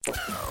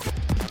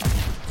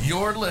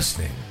You're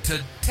listening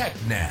to Tech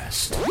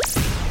Nest,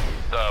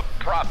 the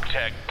Prop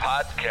Tech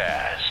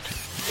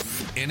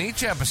Podcast. In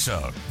each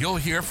episode, you'll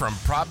hear from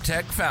prop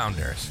tech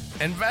founders,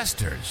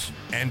 investors,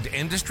 and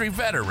industry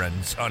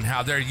veterans on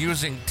how they're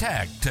using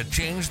tech to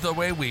change the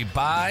way we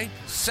buy,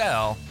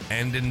 sell,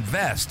 and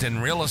invest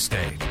in real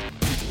estate.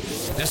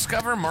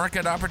 Discover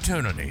market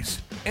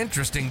opportunities,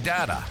 interesting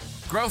data,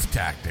 growth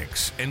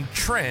tactics, and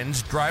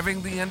trends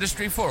driving the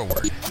industry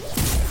forward.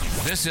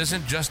 This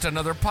isn't just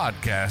another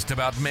podcast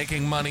about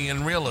making money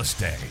in real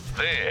estate.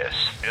 This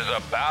is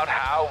about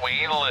how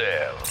we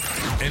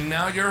live. And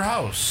now your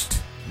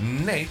host,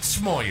 Nate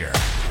Smoyer.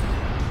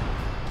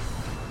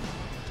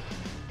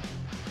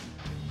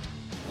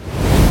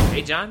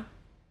 Hey, John.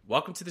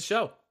 Welcome to the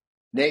show.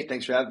 Nate,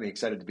 thanks for having me.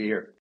 Excited to be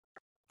here.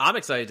 I'm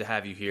excited to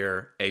have you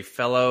here, a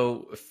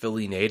fellow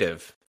Philly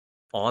native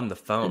on the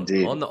phone,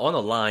 Indeed. on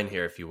the line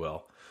here, if you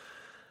will.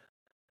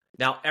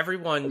 Now,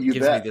 everyone You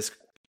gives bet.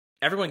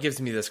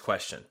 me this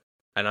question,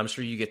 and I'm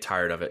sure you get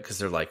tired of it because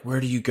they're like,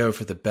 where do you go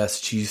for the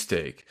best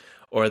cheesesteak?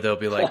 Or they'll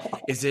be like,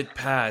 is it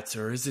Pat's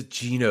or is it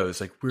Geno's?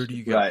 Like, where do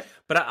you go? Right.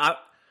 But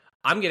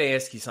I'm going to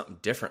ask you something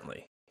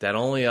differently that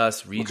only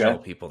us regional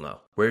people know.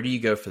 Where do you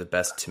go for the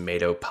best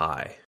tomato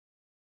pie?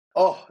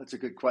 Oh, that's a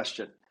good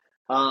question.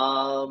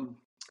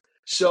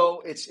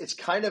 So it's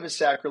kind of a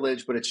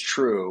sacrilege, but it's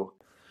true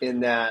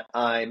in that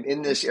I'm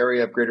in this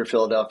area of Greater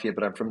Philadelphia,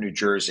 but I'm from New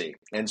Jersey,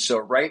 and so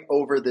right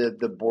over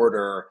the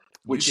border,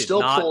 which you did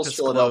still not pulls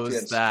disclose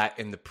Philadelphians. that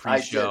in the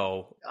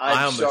pre-show. I'm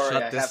I almost sorry,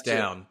 shut I this have to.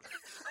 down.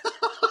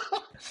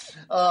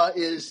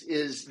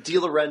 Is Di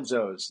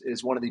Lorenzo's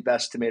is one of the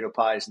best tomato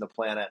pies in the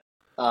planet,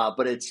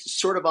 but it's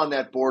sort of on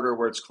that border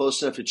where it's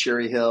close enough to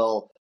Cherry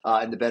Hill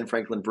and the Ben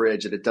Franklin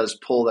Bridge that it does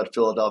pull that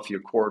Philadelphia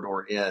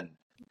corridor in.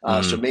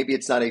 So maybe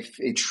it's not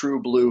a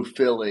true blue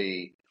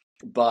Philly,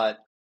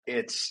 but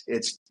it's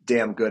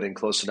damn good and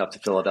close enough to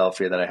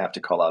Philadelphia that I have to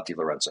call out Di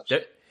Lorenzo's.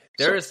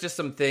 There is just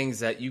some things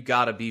that you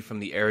got to be from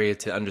the area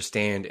to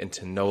understand and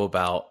to know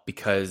about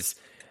because,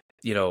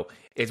 you know,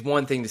 it's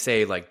one thing to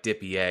say like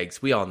dippy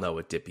eggs. We all know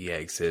what dippy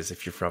eggs is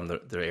if you're from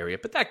the area,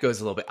 but that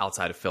goes a little bit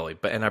outside of Philly.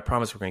 And I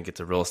promise we're going to get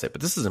to real estate,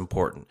 but this is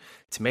important.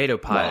 Tomato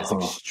pie is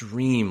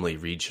extremely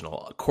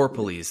regional.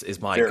 Corporalese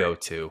is my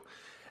go-to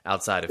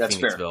outside of That's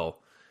Phoenixville.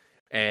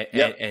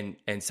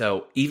 And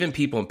so even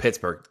people in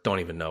Pittsburgh don't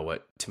even know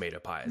what tomato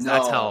pie is. No,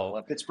 That's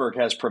how Pittsburgh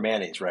has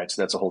Permanis, right?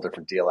 So that's a whole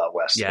different deal out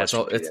west. Yeah, that's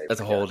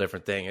a whole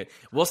different thing.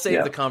 We'll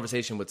save the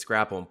conversation with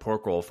Scrapple and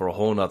pork roll for a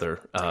whole nother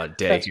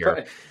day That's here.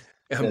 Right.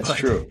 That's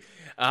true.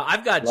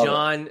 I've got Love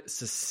John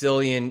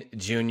Cecilian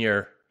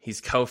Jr.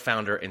 He's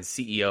co-founder and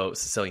CEO of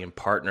Cecilian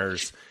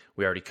Partners.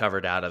 We already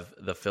covered out of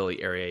the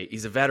Philly area.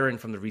 He's a veteran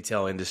from the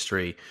retail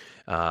industry,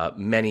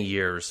 many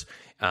years.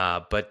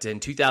 But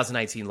in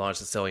 2019, launched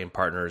Cecilian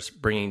Partners,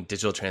 bringing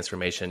digital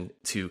transformation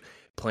to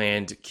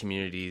planned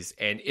communities.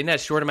 And in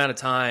that short amount of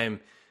time,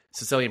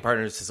 Cecilian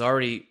Partners has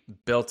already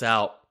built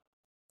out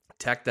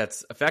tech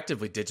that's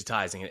effectively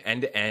digitizing an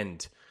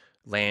end-to-end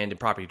land and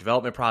property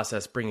development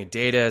process, bringing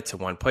data to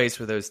one place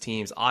for those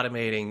teams,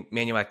 automating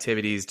manual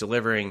activities,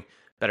 delivering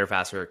better,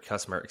 faster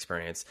customer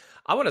experience.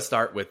 I want to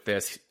start with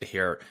this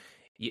here.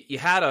 You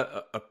had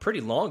a pretty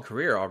long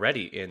career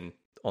already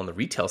on the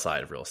retail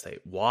side of real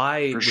estate.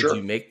 Why would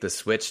you make the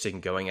switch to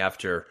going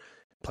after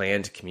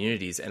planned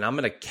communities? And I'm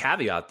going to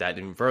caveat that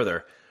even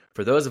further.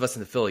 For those of us in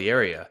the Philly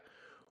area,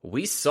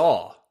 we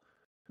saw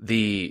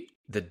the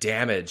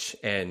damage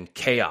and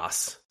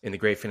chaos in the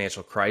great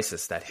financial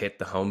crisis that hit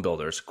the home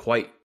builders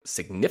quite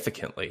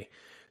significantly.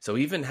 So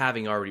even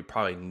having already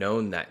probably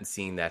known that and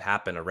seeing that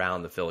happen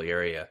around the Philly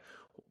area,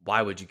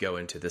 why would you go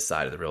into this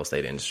side of the real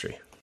estate industry?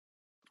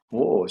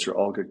 Whoa, those are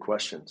all good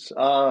questions.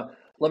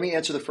 Let me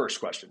answer the first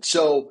question.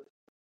 So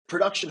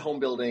production home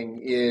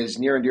building is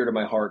near and dear to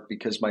my heart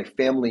because my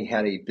family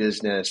had a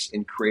business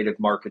in creative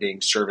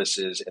marketing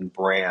services and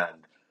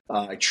brand,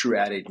 a true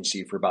ad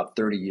agency for about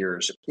 30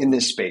 years in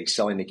this space,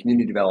 selling to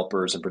community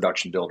developers and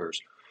production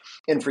builders.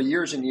 And for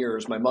years and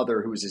years, my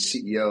mother, who was the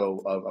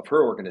CEO of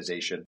her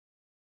organization,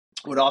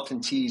 would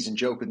often tease and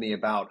joke with me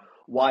about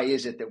why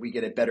is it that we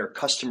get a better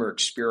customer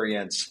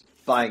experience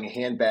buying a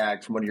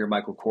handbag from one of your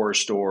Michael Kors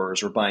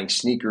stores or buying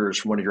sneakers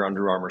from one of your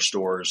Under Armour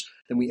stores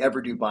than we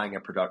ever do buying a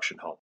production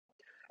home.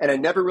 And I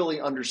never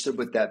really understood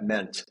what that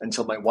meant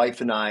until my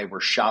wife and I were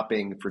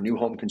shopping for new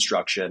home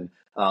construction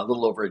a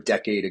little over a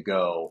decade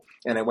ago.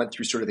 And I went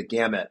through sort of the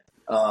gamut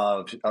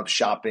of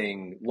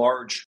shopping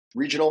large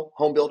regional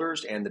home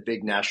builders and the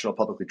big national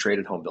publicly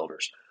traded home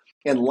builders.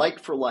 And like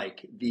for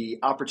like, the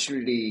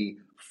opportunity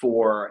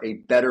for a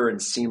better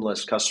and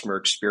seamless customer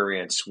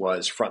experience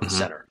was front and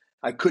center.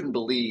 I couldn't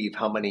believe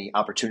how many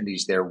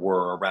opportunities there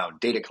were around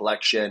data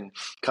collection,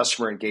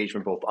 customer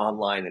engagement, both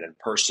online and in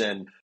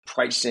person,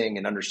 pricing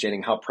and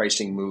understanding how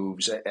pricing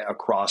moves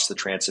across the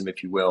transom,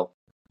 if you will.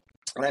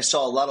 And I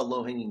saw a lot of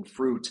low-hanging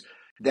fruit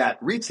that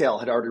retail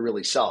had already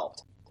really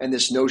solved. And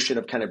this notion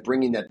of kind of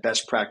bringing that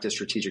best practice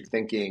strategic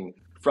thinking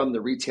from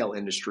the retail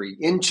industry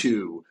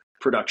into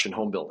production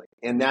home building.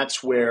 And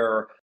that's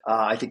where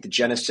I think the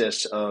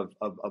genesis of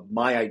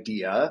my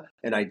idea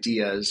and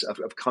ideas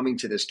of coming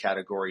to this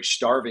category,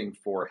 starving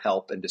for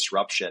help and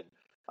disruption,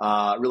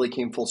 really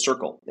came full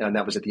circle. And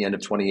that was at the end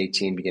of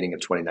 2018, beginning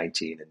of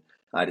 2019. And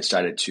I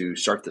decided to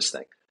start this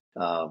thing.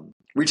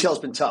 Retail has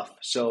been tough.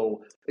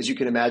 So as you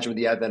can imagine, with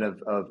the advent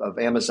of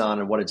Amazon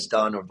and what it's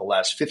done over the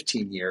last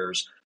 15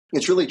 years,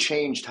 it's really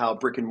changed how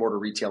brick and mortar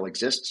retail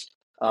exists.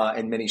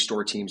 And many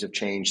store teams have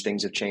changed.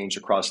 Things have changed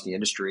across the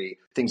industry.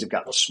 Things have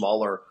gotten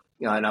smaller.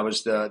 And I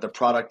was the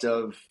product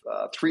of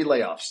 3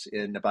 layoffs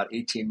in about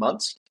 18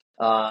 months.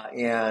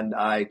 And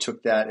I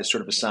took that as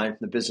sort of a sign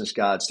from the business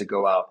gods to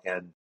go out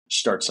and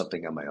start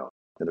something on my own.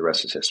 And the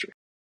rest is history.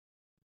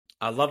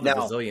 I love the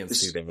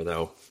resiliency there,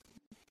 though.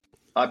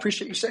 I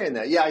appreciate you saying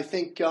that. Yeah, I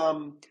think,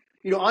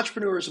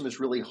 entrepreneurism is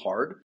really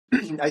hard.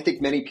 I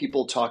think many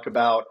people talk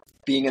about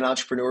being an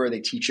entrepreneur. They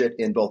teach it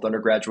in both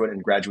undergraduate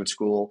and graduate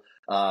school.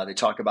 They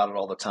talk about it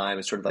all the time.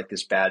 It's sort of like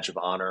this badge of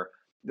honor.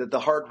 The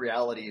hard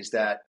reality is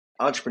that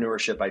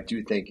entrepreneurship, I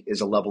do think,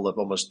 is a level of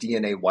almost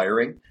DNA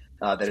wiring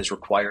that is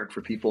required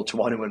for people to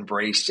want to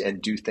embrace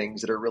and do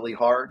things that are really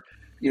hard.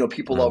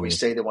 People always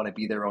say they want to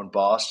be their own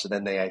boss. So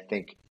then they, I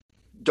think,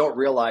 don't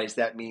realize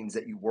that means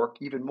that you work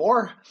even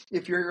more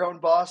if you're your own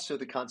boss. So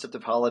the concept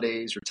of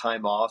holidays or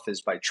time off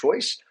is by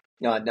choice,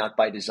 not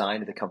by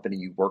design of the company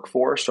you work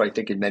for. So I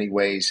think in many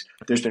ways,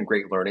 there's been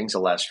great learnings the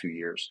last few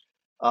years.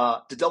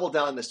 To double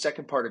down on the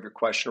second part of your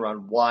question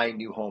around why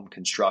new home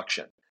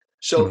construction.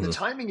 So the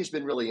timing has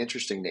been really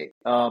interesting, Nate.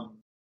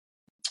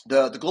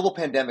 The global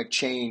pandemic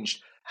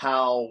changed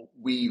how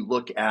we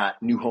look at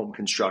new home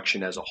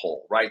construction as a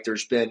whole, right?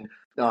 There's been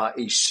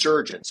a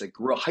surgence,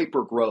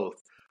 hyper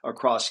growth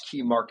across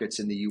key markets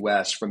in the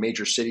U.S. from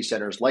major city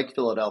centers like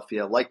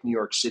Philadelphia, like New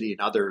York City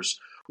and others,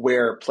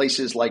 where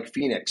places like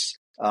Phoenix,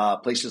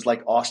 places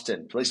like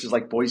Austin, places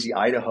like Boise,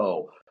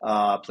 Idaho,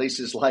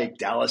 places like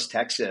Dallas,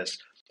 Texas,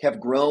 have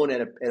grown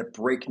at a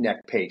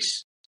breakneck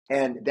pace.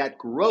 And that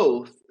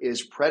growth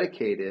is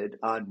predicated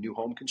on new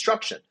home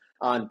construction,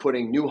 on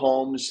putting new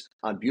homes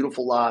on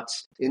beautiful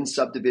lots in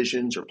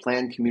subdivisions or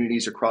planned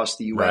communities across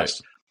the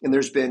U.S. Right. And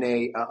there's been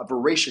a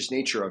voracious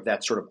nature of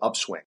that sort of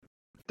upswing.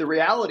 The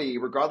reality,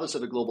 regardless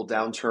of the global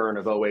downturn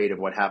of 2008, of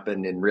what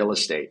happened in real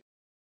estate,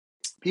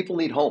 people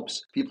need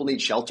homes. People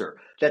need shelter.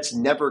 That's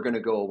never going to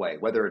go away,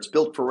 whether it's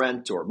built for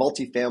rent or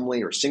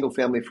multifamily or single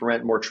family for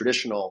rent, more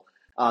traditional.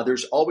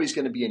 There's always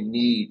going to be a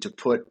need to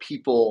put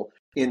people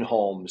in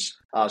homes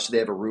so they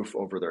have a roof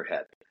over their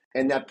head.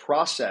 And that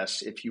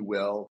process, if you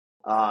will,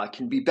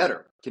 can be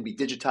better, can be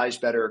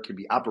digitized better, can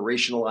be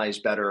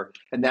operationalized better.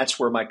 And that's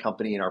where my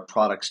company and our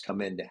products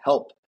come in to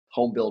help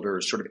home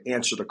builders sort of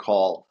answer the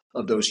call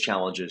of those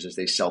challenges as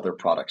they sell their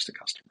products to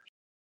customers.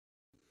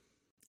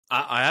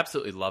 I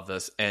absolutely love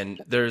this.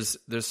 And there's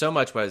so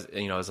much, as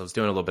I was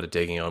doing a little bit of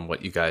digging on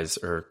what you guys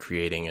are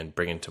creating and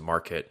bringing to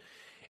market,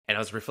 and I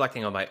was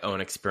reflecting on my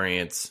own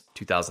experience,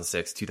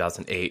 2006,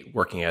 2008,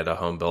 working at a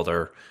home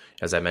builder,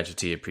 as I mentioned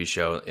to you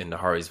pre-show, in the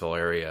Harleysville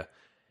area.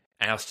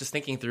 And I was just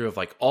thinking through of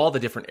like all the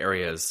different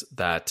areas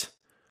that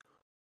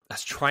I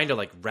was trying to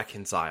like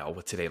reconcile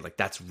with today. Like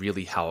that's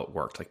really how it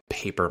worked, like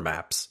paper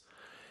maps,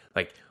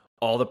 like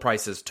all the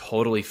prices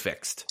totally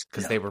fixed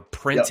because they were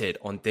printed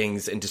on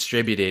things and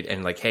distributed.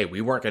 And like, hey,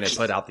 we weren't going to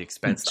put out the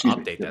expense to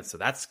update that. So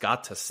that's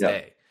got to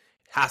stay,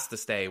 has to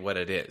stay what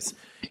it is.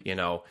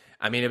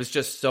 I mean, it was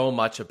just so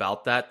much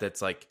about that.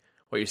 That's like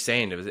what you're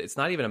saying. It's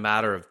not even a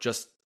matter of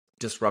just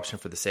disruption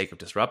for the sake of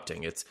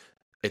disrupting.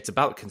 It's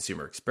about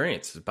consumer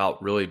experience. It's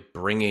about really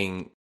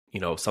bringing,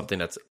 something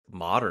that's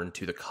modern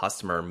to the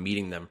customer,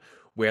 meeting them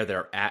where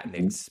they're at and they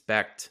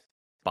expect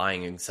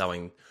buying and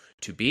selling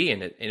to be.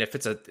 And if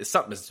it's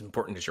something as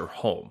important as your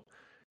home,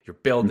 you're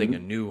building a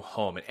new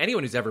home. And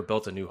anyone who's ever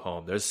built a new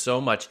home, there's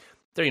so much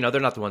there. They're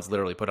not the ones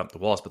literally put up the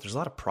walls, but there's a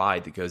lot of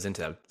pride that goes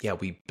into that. Yeah,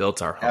 we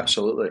built our home.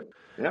 Absolutely.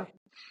 Yeah.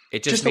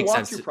 It just makes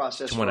sense to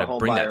want to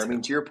bring that. I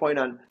mean, to your point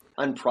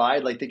on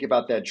pride, like think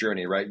about that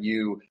journey, right?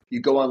 You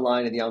go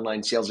online in the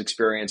online sales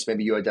experience.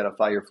 Maybe you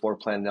identify your floor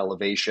plan and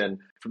elevation.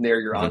 From there,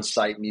 you're on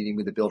site meeting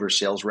with the builder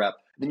sales rep.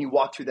 Then you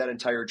walk through that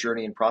entire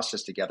journey and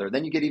process together.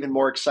 Then you get even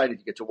more excited.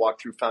 You get to walk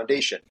through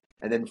foundation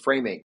and then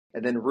framing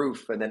and then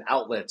roof and then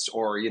outlets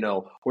or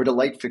where the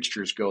light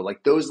fixtures go.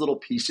 Like those little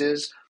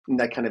pieces in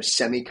that kind of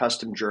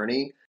semi-custom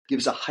journey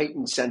gives a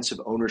heightened sense of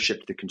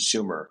ownership to the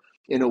consumer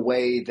in a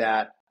way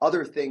that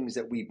other things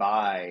that we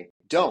buy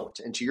don't.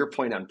 And to your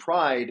point on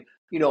pride,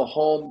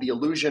 home, the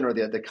illusion or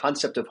the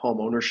concept of home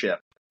ownership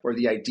or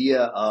the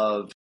idea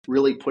of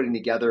really putting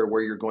together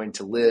where you're going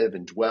to live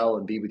and dwell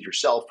and be with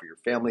yourself or your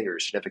family or your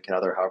significant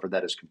other, however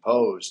that is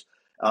composed,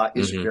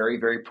 is very,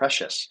 very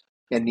precious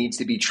and needs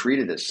to be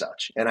treated as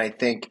such. And I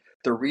think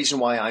the reason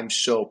why I'm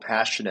so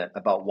passionate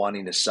about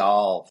wanting to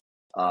solve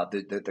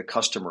the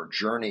customer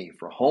journey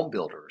for home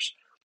builders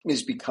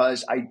is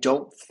because I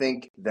don't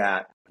think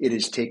that it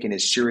is taken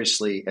as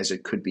seriously as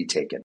it could be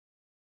taken.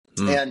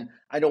 And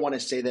I don't want to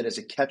say that as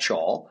a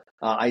catch-all.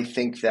 I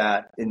think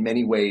that in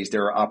many ways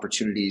there are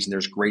opportunities and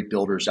there's great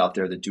builders out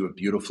there that do it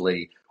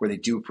beautifully, where they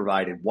do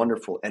provide a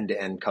wonderful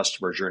end-to-end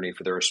customer journey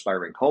for their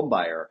aspiring home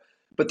buyer.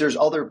 But there's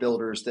other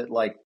builders that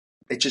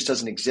it just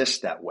doesn't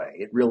exist that way.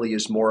 It really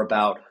is more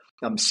about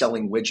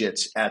selling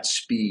widgets at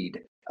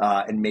speed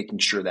and making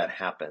sure that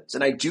happens.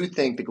 And I do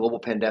think the global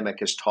pandemic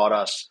has taught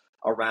us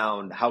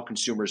around how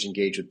consumers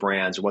engage with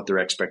brands and what their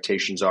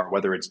expectations are,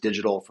 whether it's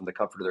digital from the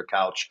comfort of their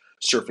couch,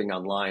 surfing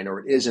online, or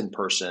it is in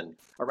person,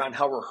 around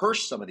how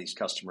rehearsed some of these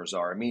customers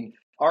are. I mean,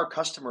 our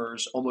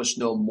customers almost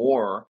know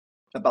more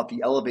about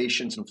the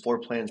elevations and floor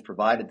plans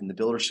provided than the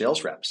builder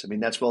sales reps. I mean,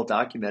 that's well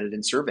documented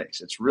in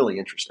surveys. It's really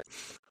interesting.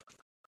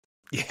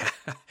 Yeah,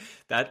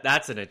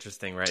 that's an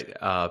interesting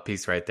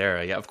piece right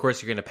there. Yeah, of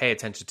course, you're going to pay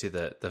attention to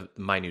the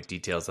minute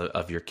details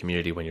of your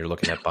community when you're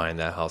looking at buying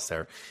that house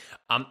there.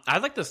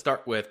 I'd like to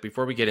start with,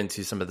 before we get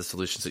into some of the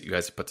solutions that you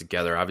guys have put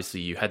together,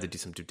 obviously you had to do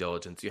some due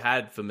diligence. You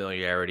had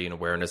familiarity and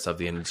awareness of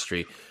the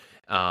industry.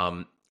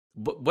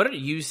 What do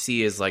you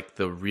see as like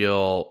the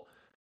real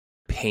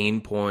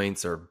pain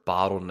points or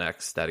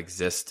bottlenecks that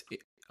exist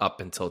up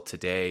until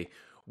today,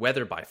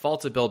 whether by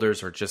fault of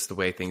builders or just the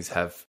way things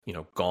have,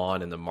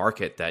 gone in the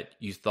market, that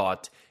you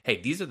thought,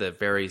 hey, these are the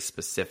very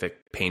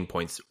specific pain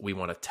points we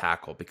want to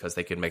tackle because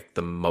they could make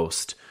the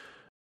most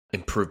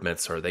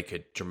improvements or they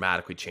could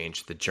dramatically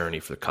change the journey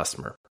for the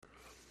customer?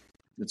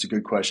 That's a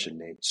good question,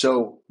 Nate.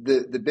 So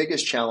the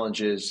biggest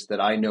challenges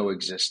that I know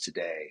exist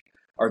today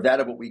are that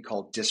of what we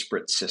call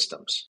disparate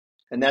systems.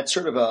 And that's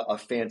sort of a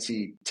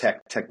fancy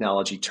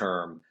technology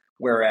term,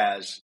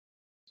 whereas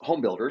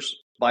home builders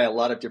buy a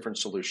lot of different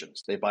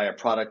solutions. They buy a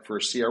product for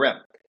CRM.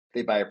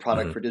 They buy a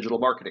product for digital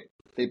marketing.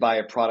 They buy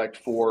a product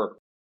for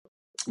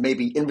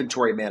maybe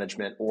inventory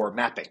management or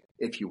mapping,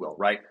 if you will,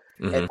 right?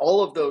 And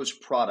all of those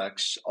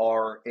products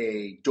are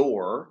a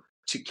door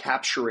to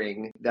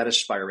capturing that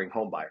aspiring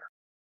home buyer.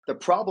 The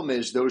problem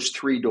is those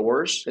three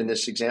doors in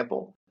this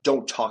example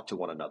don't talk to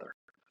one another.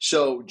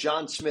 So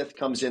John Smith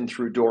comes in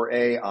through door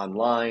A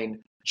online.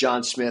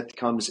 John Smith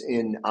comes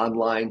in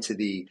online to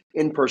the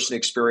in-person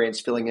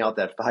experience, filling out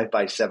that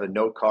 5x7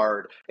 note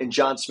card. And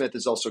John Smith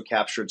is also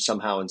captured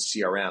somehow in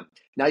CRM.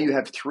 Now you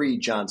have three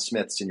John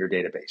Smiths in your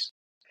database.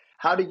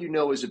 How do you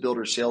know as a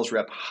builder sales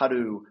rep how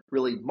to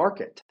really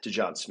market to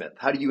John Smith?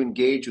 How do you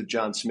engage with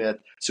John Smith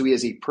so he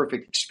has a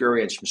perfect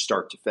experience from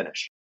start to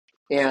finish?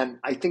 And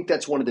I think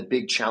that's one of the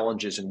big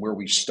challenges and where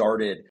we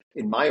started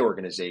in my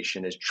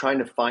organization is trying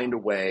to find a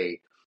way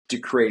to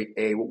create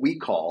what we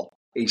call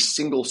a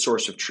single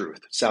source of truth.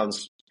 It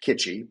sounds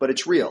kitschy, but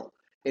it's real.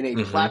 In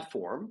a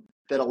platform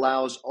that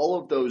allows all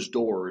of those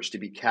doors to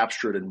be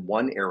captured in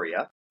one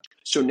area.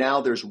 So now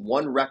there's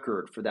one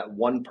record for that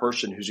one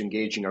person who's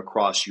engaging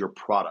across your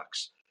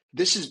products.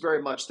 This is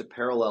very much the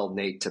parallel,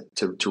 Nate,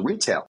 to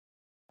retail.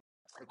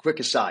 A quick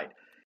aside.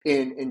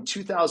 In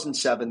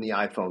 2007, the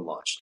iPhone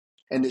launched.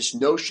 And this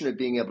notion of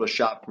being able to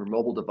shop from your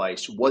mobile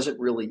device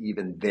wasn't really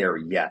even there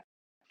yet.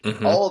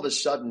 All of a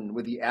sudden,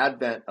 with the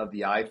advent of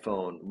the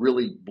iPhone,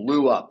 really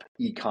blew up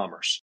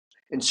e-commerce.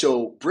 And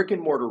so brick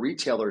and mortar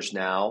retailers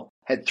now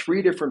had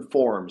three different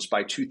forms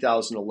by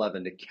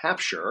 2011 to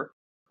capture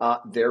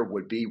their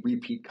would-be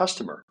repeat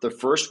customer. The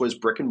first was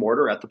brick and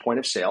mortar at the point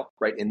of sale,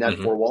 right, in that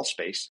four-wall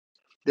space.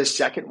 The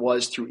second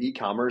was through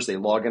e-commerce. They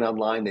log in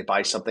online, they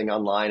buy something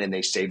online, and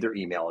they save their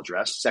email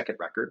address, second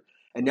record.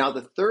 And now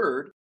the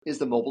third is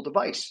the mobile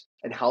device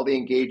and how they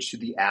engage through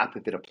the app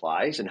if it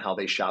applies and how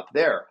they shop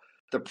there.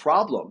 The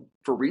problem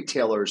for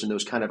retailers in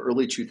those kind of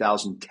early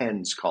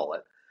 2010s, call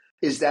it,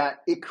 is that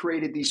it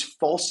created these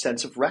false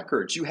sense of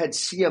records. You had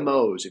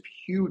CMOs of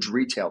huge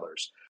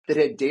retailers that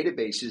had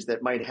databases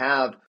that might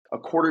have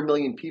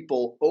 250,000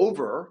 people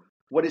over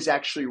what is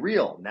actually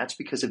real. And that's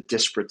because of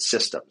disparate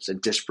systems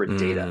and disparate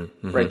data,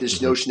 right?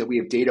 This notion that we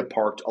have data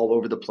parked all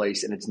over the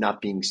place and it's not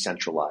being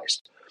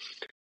centralized.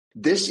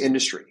 This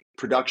industry,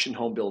 production,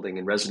 home building,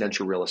 and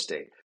residential real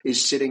estate,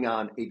 is sitting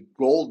on a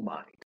gold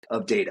mine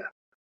of data.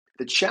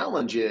 The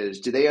challenge is,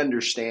 do they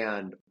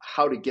understand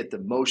how to get the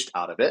most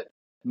out of it,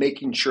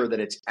 making sure that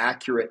it's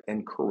accurate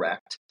and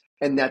correct,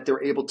 and that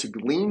they're able to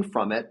glean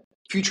from it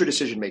future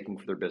decision-making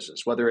for their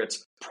business, whether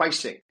it's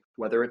pricing,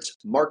 whether it's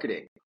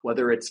marketing,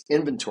 whether it's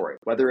inventory,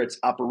 whether it's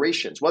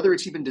operations, whether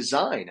it's even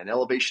design and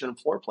elevation and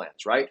floor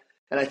plans, right?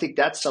 And I think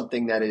that's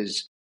something that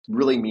is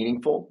really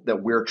meaningful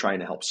that we're trying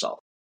to help solve.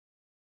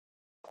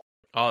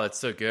 Oh, that's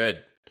so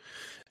good.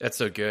 That's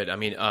so good. I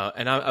mean,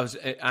 and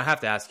I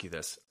have to ask you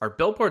this: are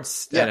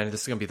billboards? Yeah. And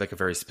this is going to be like a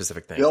very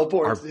specific thing.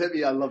 Billboards.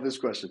 I love this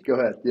question. Go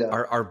ahead. Yeah.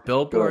 Are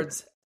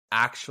billboards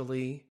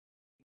actually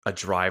a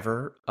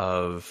driver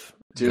of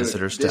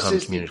visitors to home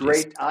communities?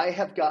 Great. I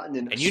have gotten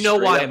an. And you know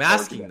why I'm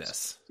asking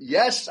this?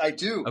 Yes, I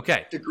do.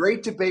 Okay. The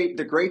great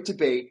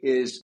debate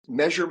is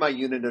measure my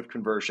unit of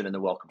conversion in the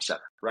welcome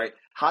center, right?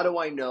 How do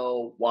I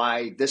know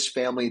why this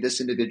family,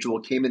 this individual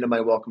came into my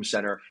welcome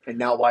center and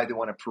now why they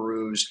want to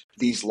peruse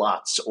these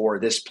lots or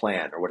this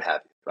plan or what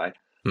have you, right?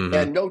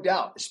 And no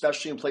doubt,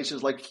 especially in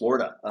places like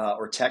Florida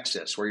or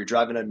Texas, where you're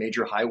driving on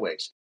major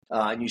highways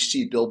and you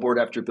see billboard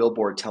after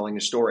billboard telling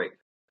a story.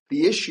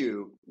 The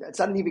issue, it's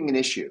not even an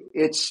issue.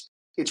 It's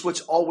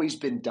what's always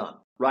been done,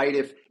 right?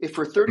 If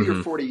for 30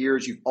 or 40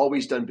 years, you've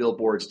always done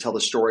billboards to tell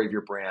the story of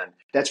your brand,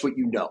 that's what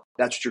you know.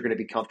 That's what you're going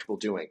to be comfortable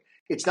doing.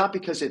 it's not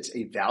because it's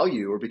a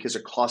value or because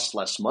it costs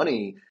less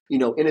money.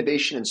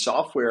 Innovation in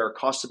software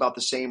costs about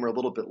the same or a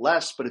little bit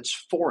less, but it's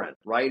foreign,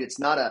 right? It's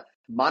not a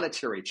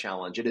monetary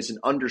challenge. It is an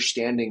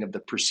understanding of the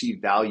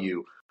perceived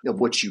value of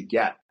what you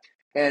get.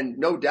 And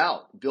no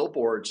doubt,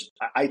 billboards,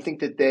 I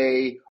think that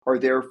they are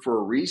there for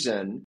a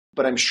reason.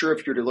 But I'm sure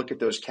if you're to look at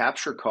those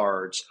capture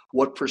cards,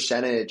 what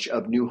percentage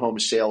of new home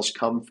sales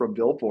come from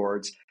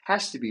billboards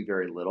has to be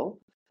very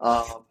little.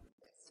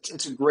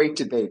 It's a great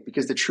debate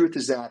because the truth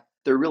is that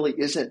there really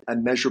isn't a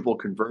measurable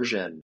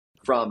conversion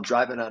from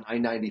driving on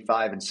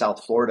I-95 in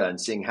South Florida and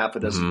seeing half a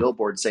dozen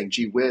billboards saying,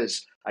 gee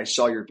whiz, I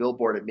saw your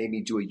billboard. It made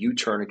me do a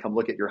U-turn and come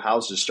look at your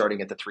houses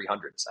starting at the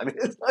 300s. I mean,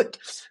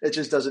 it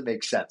just doesn't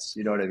make sense.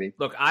 You know what I mean?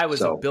 Look, I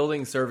was a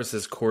building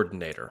services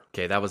coordinator.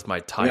 Okay, that was my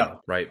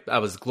title, right? I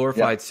was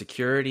glorified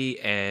security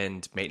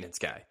and maintenance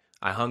guy.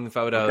 I hung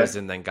photos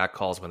and then got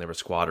calls when there were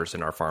squatters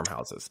in our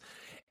farmhouses.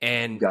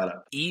 And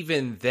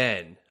even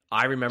then,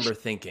 I remember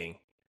thinking,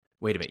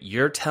 wait a minute,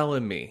 you're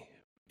telling me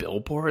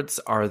billboards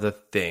are the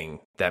thing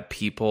that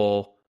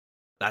people,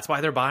 that's why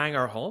they're buying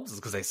our homes, is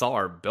because they saw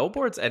our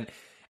billboards? And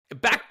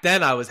back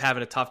then I was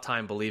having a tough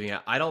time believing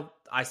it. I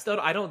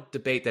don't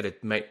debate that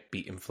it might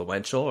be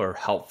influential or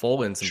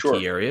helpful in some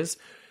key areas,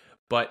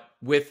 but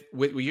with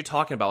what you're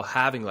talking about,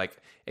 having like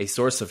a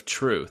source of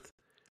truth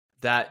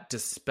that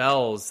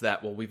dispels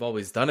that, well, we've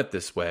always done it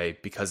this way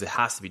because it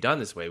has to be done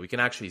this way. We can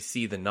actually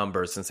see the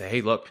numbers and say,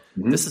 hey, look,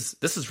 this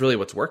is really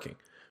what's working.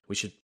 We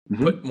should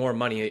put more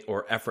money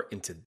or effort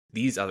into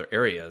these other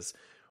areas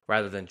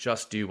rather than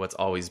just do what's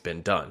always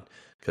been done,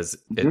 because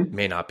it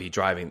may not be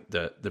driving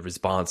the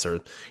response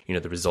or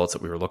the results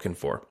that we were looking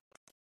for.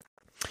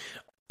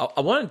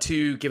 I wanted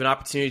to give an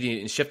opportunity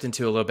and shift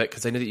into a little bit,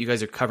 because I know that you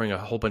guys are covering a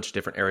whole bunch of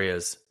different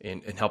areas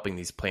in helping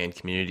these planned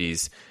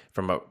communities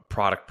from a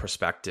product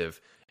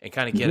perspective, and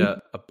kind of get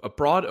a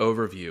broad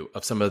overview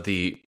of some of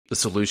the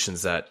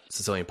solutions that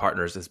Cecilian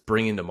Partners is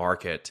bringing to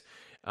market.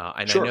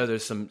 And I know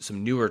there's some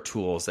newer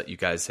tools that you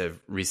guys have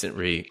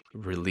recently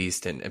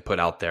released and put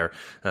out there.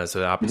 So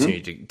the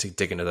opportunity to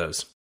dig into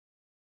those.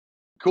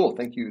 Cool.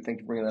 Thank you. Thank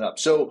you for bringing that up.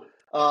 So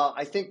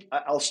I think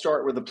I'll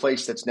start with a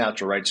place that's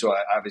natural, right? So I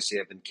obviously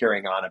have been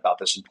carrying on about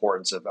this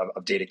importance of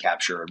data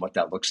capture and what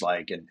that looks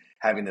like, and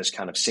having this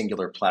kind of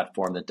singular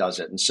platform that does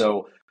it. And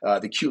so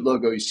the cute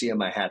logo you see on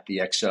my hat, the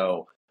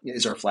XO,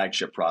 is our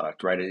flagship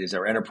product, right? It is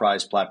our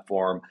enterprise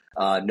platform,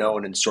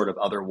 known in sort of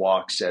other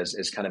walks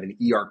as kind of an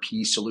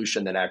ERP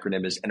solution. That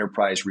acronym is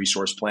Enterprise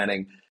Resource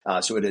Planning.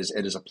 So it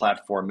is a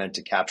platform meant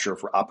to capture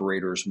for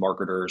operators,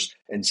 marketers,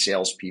 and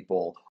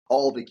salespeople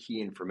all the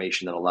key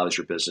information that allows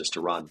your business to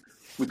run.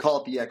 We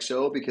call it the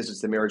XO because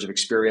it's the marriage of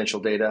experiential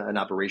data and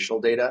operational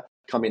data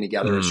coming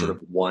together as sort of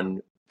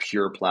one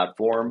pure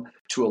platform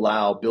to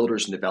allow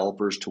builders and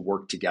developers to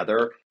work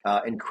together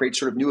and create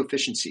sort of new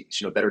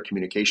efficiencies, better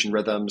communication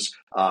rhythms,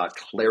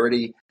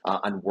 clarity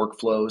on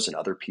workflows and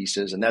other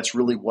pieces. And that's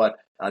really what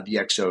the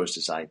XO is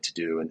designed to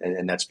do.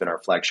 And that's been our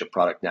flagship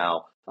product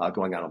now,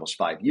 going on almost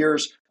 5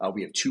 years.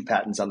 We have 2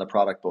 patents on the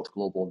product, both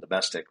global and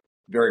domestic.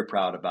 Very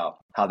proud about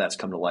how that's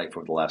come to life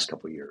over the last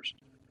couple of years.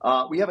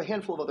 We have a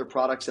handful of other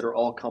products that are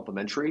all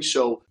complementary.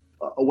 So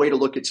a way to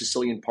look at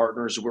Cecilian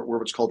Partners, we're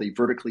what's called a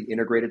vertically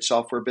integrated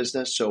software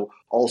business. So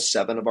all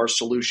 7 of our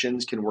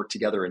solutions can work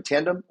together in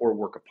tandem or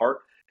work apart.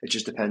 It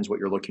just depends what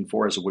you're looking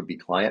for as a would-be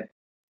client.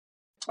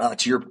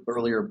 To your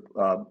earlier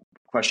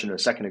question a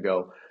second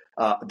ago,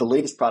 the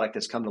latest product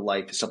that's come to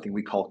life is something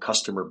we call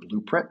Customer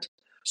Blueprint.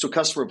 So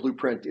Customer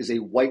Blueprint is a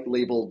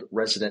white-labeled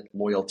resident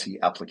loyalty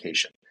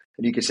application.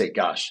 And you could say,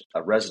 gosh,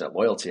 a resident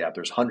loyalty app,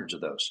 there's hundreds of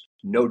those,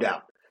 no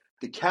doubt.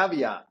 The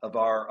caveat of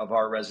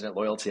our resident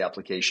loyalty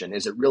application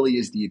is it really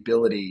is the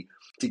ability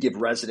to give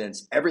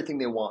residents everything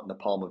they want in the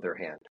palm of their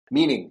hand.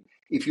 Meaning,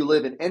 if you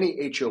live in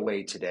any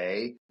HOA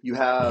today, you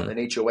have an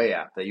HOA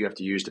app that you have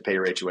to use to pay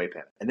your HOA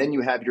payment. And then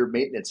you have your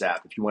maintenance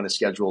app if you want to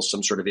schedule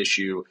some sort of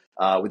issue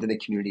within the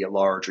community at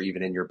large or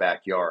even in your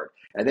backyard.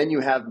 And then you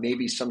have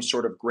maybe some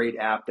sort of great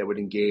app that would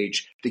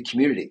engage the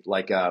community,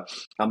 like I'm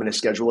going to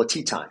schedule a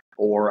tea time,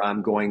 or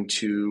I'm going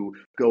to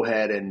go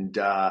ahead and,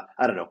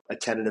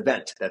 attend an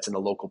event that's in a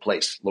local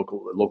place,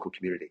 local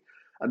community.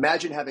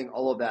 Imagine having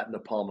all of that in the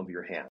palm of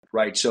your hand,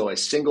 right? So a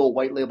single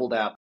white labeled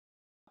app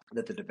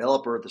that the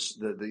developer,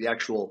 the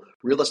actual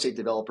real estate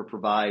developer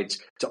provides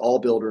to all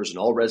builders and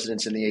all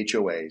residents in the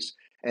HOAs,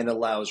 and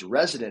allows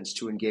residents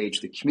to engage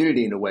the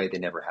community in a way they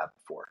never have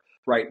before,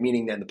 right?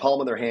 Meaning that in the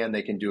palm of their hand,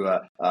 they can do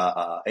a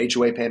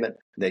HOA payment,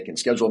 they can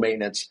schedule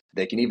maintenance,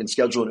 they can even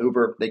schedule an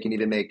Uber, they can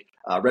even make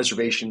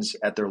reservations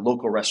at their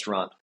local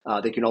restaurant.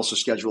 They can also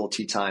schedule a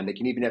tea time. They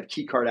can even have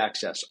key card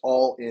access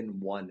all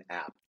in one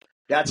app.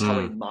 That's how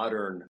a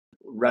modern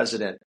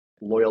resident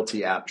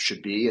loyalty app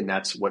should be, and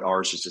that's what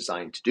ours is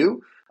designed to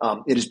do.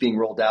 It is being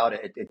rolled out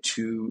at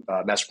 2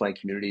 master plan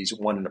communities,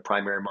 one in the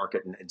primary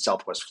market in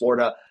Southwest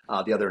Florida,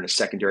 the other in a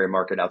secondary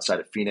market outside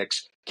of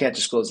Phoenix. Can't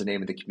disclose the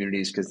name of the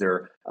communities because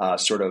they're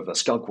sort of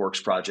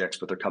skunkworks projects,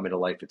 but they're coming to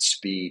life at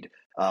speed.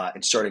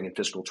 And starting in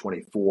fiscal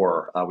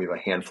 24, we have a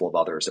handful of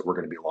others that we're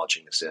going to be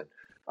launching this in.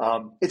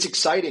 It's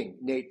exciting,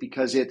 Nate,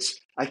 because it's,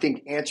 I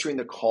think, answering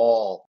the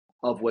call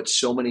of what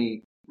so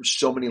many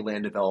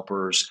land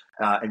developers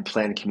and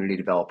planned community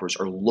developers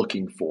are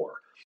looking for,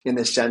 in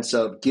the sense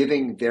of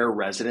giving their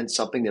residents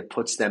something that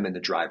puts them in the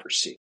driver's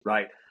seat,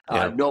 right?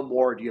 Yeah. No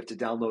more do you have to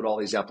download all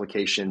these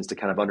applications to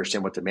kind of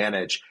understand what to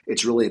manage.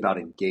 It's really about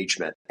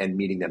engagement and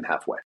meeting them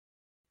halfway.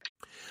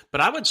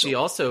 But I would see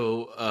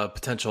also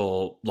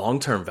potential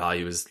long-term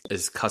value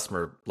is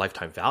customer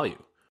lifetime value,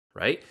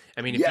 right?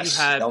 I mean, if yes,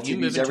 you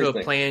move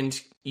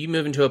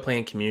into a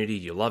planned community,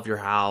 you love your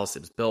house,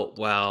 it's built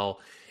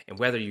well, and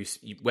whether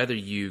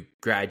you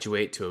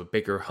graduate to a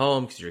bigger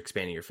home because you're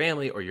expanding your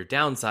family or you're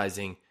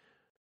downsizing,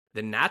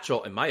 in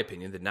my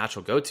opinion, the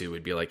natural go-to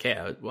would be like,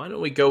 hey, why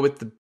don't we go with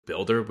the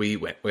builder we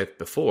went with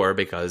before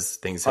because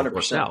things have 100%.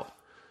 Worked out.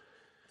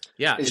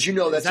 Yeah, as you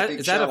know, that's a big challenge,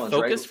 is that a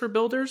focus right? for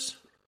builders?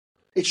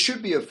 It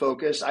should be a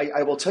focus.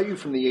 I will tell you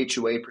from the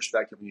HOA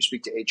perspective, when you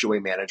speak to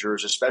HOA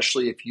managers,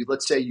 especially if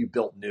let's say you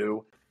built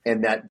new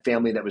and that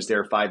family that was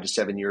there 5 to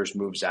 7 years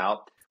moves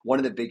out, one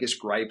of the biggest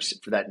gripes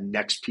for that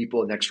next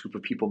group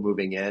of people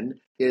moving in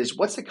is,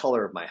 what's the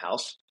color of my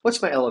house?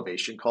 What's my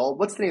elevation called?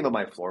 What's the name of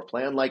my floor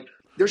plan? Like,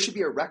 there should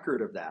be a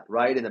record of that,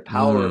 right? And the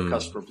power of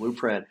Customer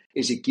Blueprint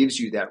is it gives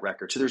you that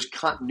record. So there's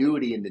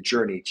continuity in the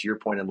journey, to your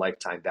point, in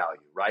lifetime value,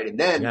 right? And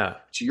then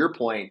to your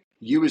point,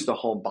 you as the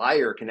home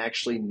buyer can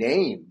actually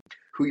name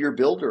who your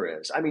builder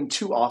is. I mean,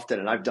 too often,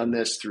 and I've done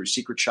this through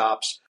secret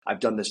shops,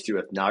 I've done this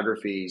through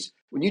ethnographies.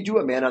 When you do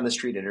a man on the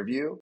street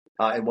interview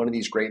in one of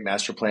these great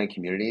master plan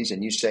communities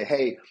and you say,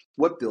 hey,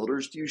 what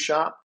builders do you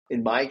shop?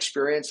 In my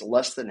experience,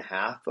 less than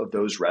half of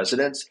those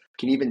residents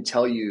can even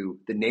tell you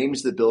the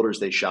names of the builders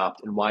they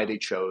shopped and why they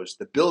chose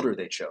the builder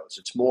they chose.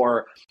 It's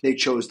more, they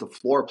chose the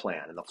floor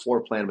plan and the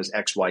floor plan was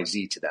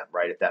XYZ to them,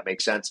 right? If that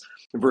makes sense,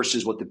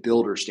 versus what the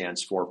builder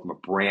stands for from a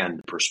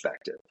brand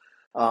perspective.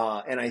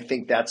 And I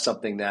think that's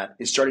something that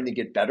is starting to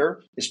get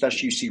better,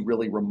 especially you see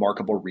really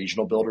remarkable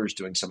regional builders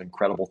doing some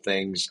incredible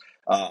things.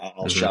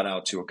 I'll shout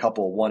out to a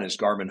couple. One is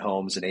Garmin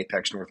Homes in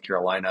Apex, North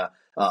Carolina.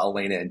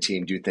 Elena and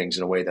team do things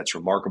in a way that's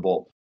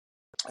remarkable.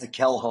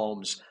 Akel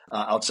Homes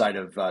outside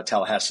of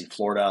Tallahassee,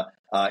 Florida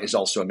is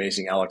also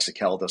amazing. Alex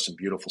Akel does some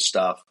beautiful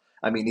stuff.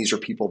 I mean, these are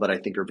people that I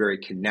think are very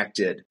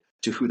connected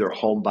to who their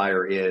home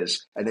buyer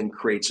is and then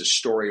creates a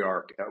story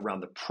arc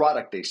around the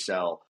product they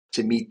sell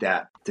to meet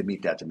that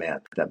demand,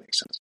 if that makes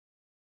sense.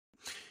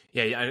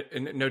 Yeah,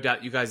 no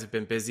doubt you guys have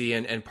been busy,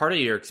 and part of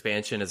your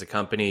expansion as a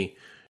company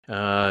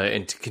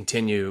and to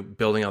continue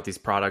building out these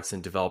products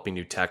and developing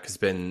new tech has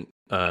been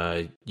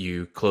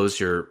you closed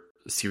your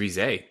Series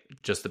A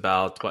just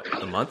about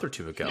a month or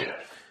two ago. Can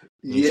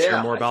you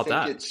share more about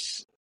that?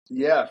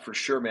 Yeah, for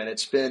sure, man.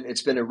 It's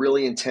been a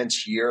really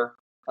intense year.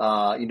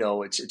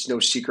 It's no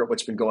secret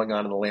what's been going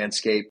on in the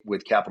landscape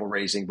with capital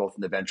raising, both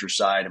in the venture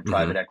side and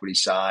private equity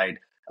side.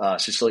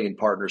 Cecilian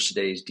Partners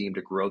today is deemed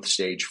a growth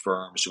stage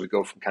firm. So we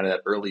go from kind of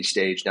that early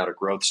stage now to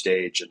growth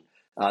stage.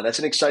 And that's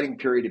an exciting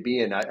period to be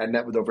in. I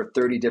met with over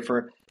 30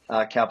 different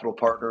capital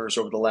partners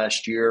over the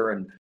last year.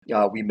 And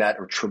we met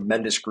a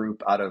tremendous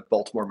group out of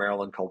Baltimore,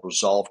 Maryland called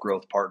Resolve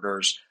Growth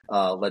Partners,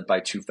 led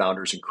by two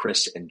founders, and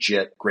Chris and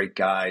Jit, great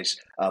guys.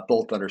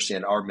 Both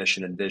understand our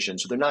mission and vision.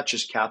 So they're not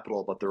just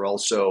capital, but they're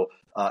also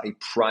a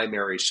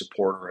primary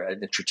supporter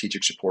and a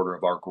strategic supporter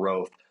of our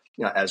growth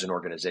as an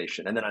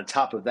organization. And then on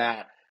top of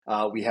that,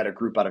 we had a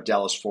group out of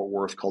Dallas-Fort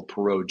Worth called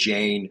Perot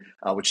Jane,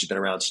 which has been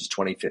around since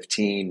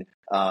 2015.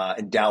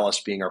 And Dallas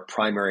being our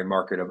primary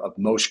market of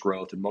most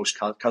growth and most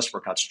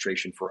customer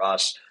concentration for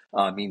us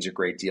means a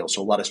great deal.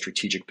 So a lot of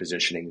strategic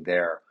positioning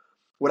there.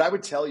 What I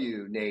would tell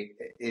you, Nate,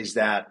 is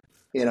that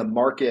in a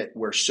market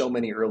where so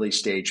many early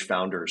stage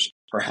founders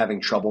are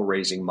having trouble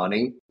raising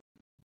money,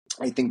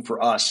 I think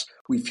for us,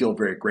 we feel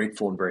very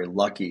grateful and very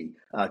lucky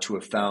to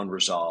have found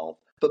Resolve.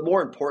 But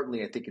more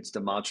importantly, I think it's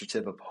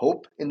demonstrative of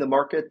hope in the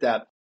market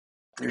that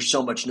there's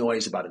so much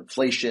noise about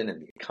inflation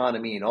and the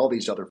economy and all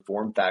these other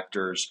form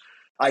factors.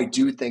 I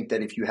do think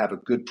that if you have a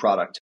good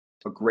product,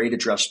 a great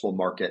addressable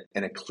market,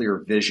 and a clear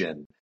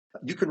vision,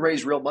 you can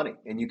raise real money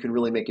and you can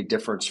really make a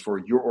difference for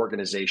your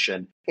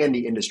organization and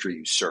the industry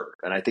you serve.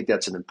 And I think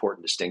that's an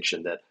important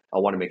distinction that I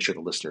want to make sure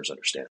the listeners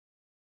understand.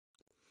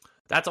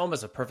 That's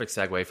almost a perfect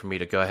segue for me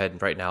to go ahead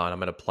and right now, and I'm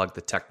going to plug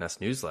the TechNest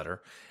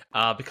newsletter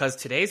because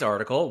today's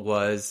article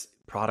was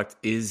product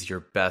is your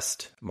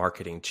best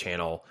marketing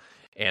channel.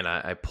 And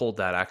I pulled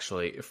that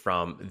actually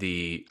from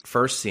the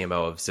first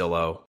CMO of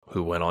Zillow,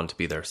 who went on to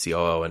be their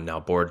COO and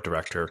now board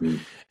director,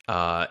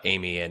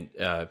 Amy. And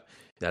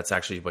that's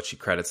actually what she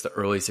credits the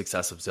early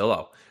success of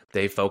Zillow.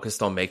 They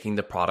focused on making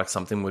the product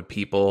something what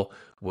people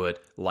would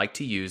like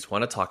to use,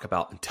 want to talk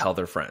about, and tell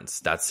their friends.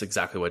 That's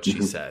exactly what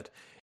she said.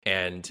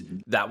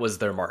 And that was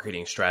their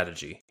marketing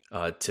strategy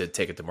to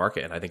take it to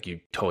market. And I think you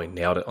totally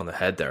nailed it on the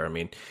head there. I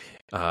mean,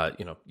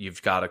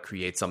 you've got to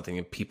create something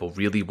that people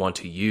really want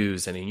to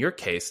use. And in your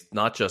case,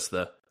 not just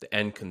the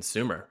end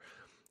consumer,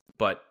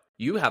 but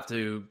you have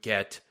to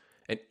get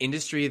an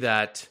industry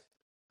that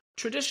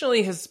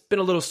traditionally has been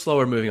a little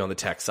slower moving on the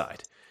tech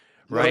side,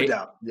 right? No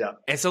doubt. Yeah.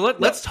 And so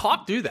let's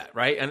talk through that,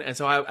 right? And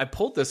so I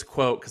pulled this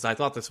quote because I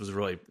thought this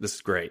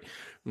is great,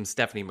 from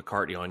Stephanie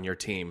McCartney on your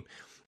team.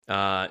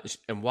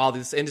 And while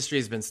this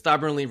industry has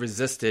stubbornly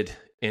resisted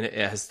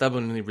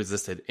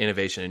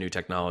innovation and new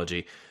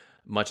technology,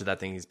 much of that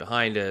thing is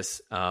behind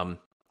us. And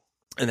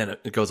then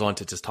it goes on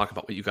to just talk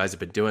about what you guys have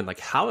been doing.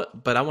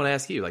 But I want to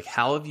ask you,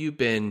 how have you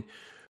been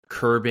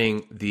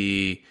curbing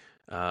the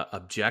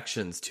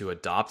objections to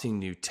adopting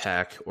new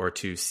tech, or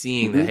to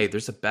seeing that, hey,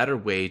 there's a better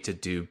way to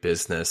do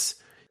business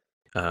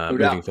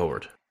moving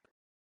forward?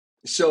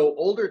 So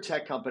older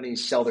tech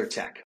companies sell their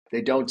tech.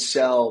 They don't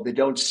sell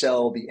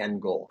the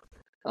end goal.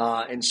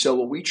 And so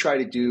what we try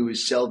to do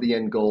is sell the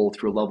end goal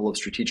through a level of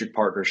strategic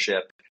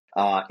partnership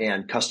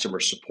and customer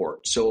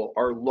support. So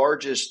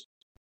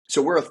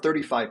we're a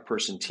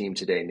 35-person team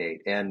today,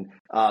 Nate, and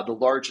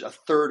a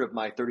third of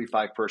my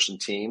 35-person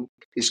team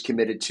is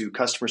committed to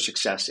customer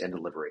success and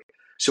delivery.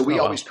 So we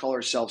always call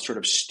ourselves sort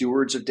of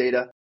stewards of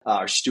data,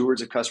 or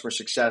stewards of customer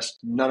success.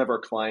 None of our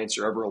clients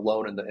are ever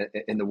alone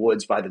in the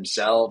woods by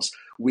themselves.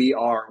 We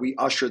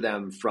usher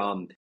them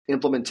from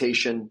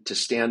implementation to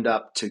stand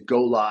up to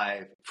go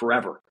live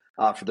forever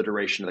for the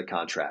duration of the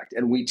contract.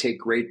 And we take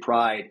great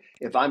pride.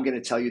 If I'm going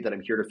to tell you that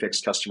I'm here to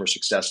fix customer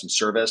success and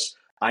service,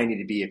 I need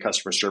to be a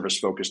customer service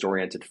focused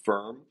oriented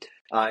firm.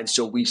 And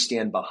so we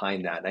stand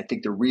behind that. And I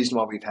think the reason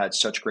why we've had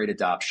such great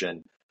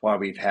adoption, why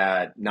we've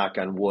had, knock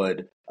on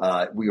wood,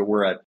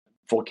 we're at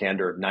full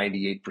candor,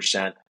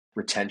 98%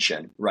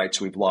 retention, right?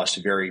 So we've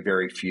lost very,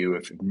 very few,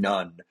 if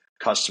none,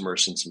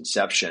 customers since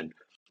inception.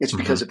 It's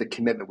because of the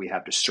commitment we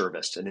have to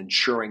service and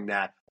ensuring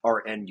that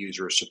our end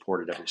user is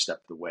supported every step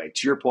of the way.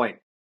 To your point,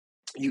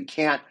 you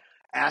can't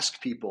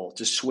ask people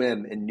to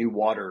swim in new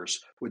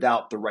waters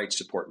without the right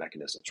support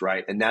mechanisms,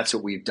 right? And that's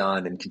what we've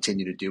done and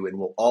continue to do and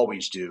will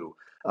always do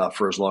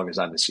for as long as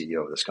I'm the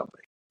CEO of this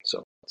company.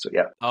 So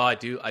yeah. Oh, I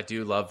do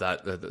love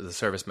that, the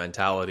service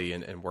mentality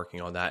and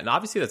working on that. And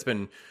obviously that's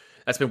been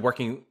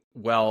working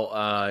well.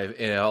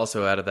 And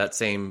also out of that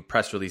same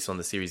press release on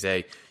the Series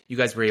A, you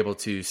guys were able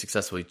to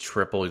successfully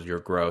triple your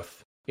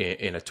growth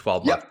in a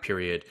 12-month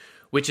period,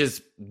 which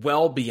is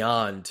well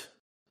beyond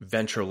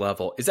venture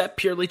level. Is that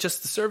purely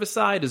just the service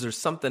side? Is there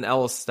something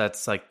else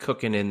that's like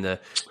cooking in the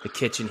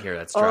kitchen here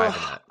that's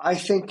driving that?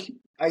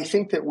 I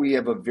think that we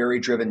have a very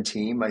driven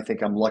team. I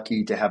think I'm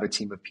lucky to have a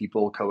team of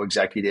people,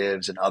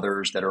 co-executives and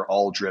others that are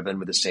all driven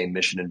with the same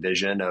mission and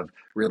vision of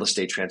real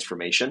estate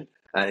transformation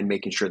and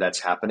making sure that's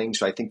happening.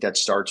 So I think that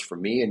starts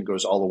from me and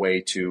goes all the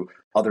way to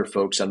other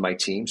folks on my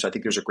team. So I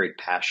think there's a great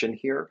passion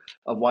here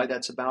of why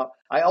that's about.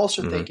 I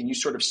also think, and you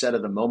sort of said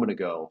it a moment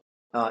ago,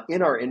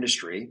 in our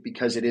industry,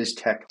 because it is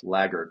tech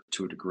laggard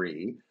to a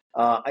degree,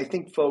 I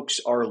think folks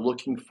are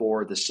looking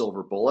for the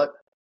silver bullet.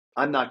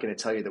 I'm not going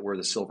to tell you that we're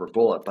the silver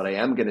bullet, but I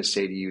am going to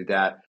say to you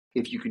that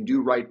if you can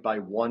do right by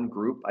one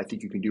group, I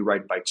think you can do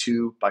right by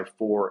 2, by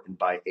 4, and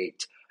by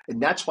 8. And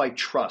that's why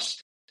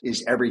trust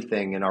is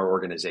everything in our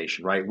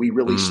organization, right? We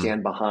really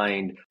stand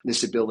behind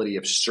this ability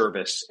of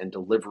service and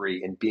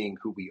delivery and being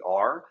who we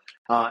are.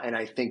 And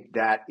I think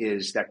that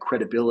is that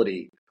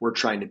credibility we're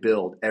trying to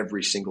build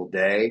every single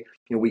day.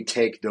 And we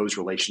take those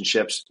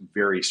relationships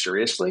very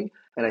seriously.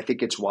 And I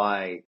think it's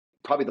why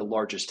probably the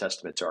largest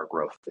testament to our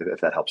growth,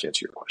 if that helps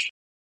answer your question.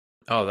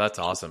 Oh, that's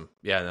awesome.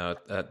 Yeah,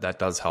 no, that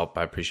does help.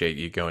 I appreciate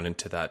you going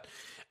into that.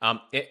 I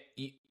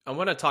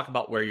want to talk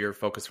about where you're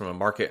focused from a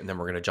market, and then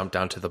we're going to jump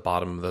down to the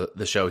bottom of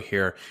the show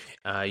here.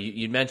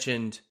 You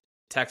mentioned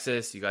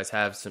Texas. You guys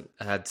have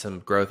had some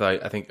growth, I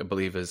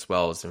believe, as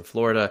well as in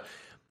Florida.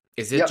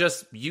 Is it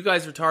just you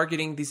guys are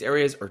targeting these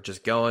areas, or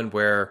just going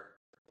where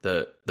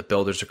the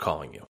builders are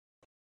calling you?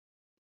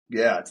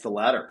 Yeah, it's the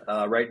latter.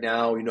 Right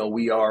now,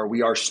 we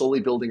are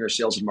slowly building our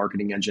sales and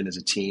marketing engine as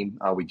a team.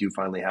 We do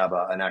finally have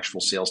an actual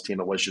sales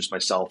team. It was just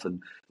myself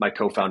and my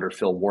co-founder,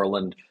 Phil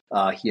Warland.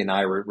 He and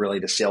I were really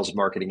the sales and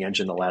marketing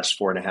engine the last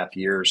 4.5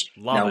 years.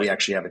 We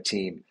actually have a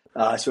team.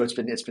 So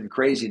it's been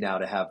crazy now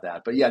to have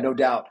that. But yeah, no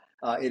doubt,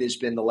 it has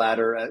been the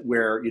latter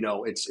where,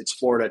 it's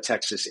Florida,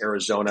 Texas,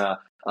 Arizona,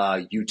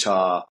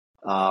 Utah,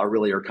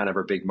 really are kind of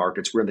our big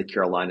markets. We're in the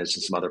Carolinas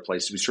and some other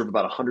places. We serve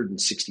about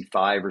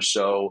 165 or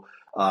so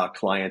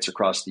clients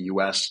across the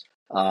U.S.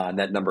 And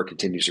that number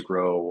continues to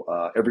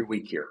grow every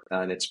week here.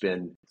 And it's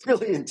been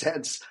really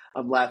intense.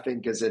 I'm laughing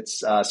because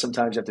it's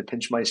sometimes I have to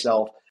pinch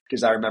myself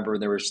because I remember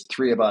there was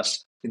 3 of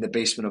us in the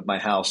basement of my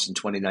house in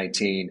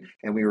 2019,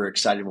 and we were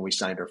excited when we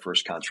signed our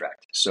first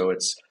contract. So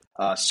it's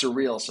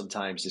surreal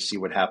sometimes to see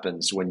what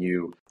happens when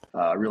you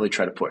really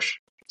try to push.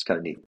 It's kind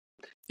of neat.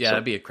 Yeah,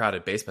 that'd be a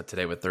crowded basement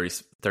today with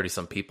 30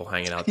 some people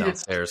hanging out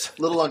downstairs.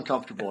 A little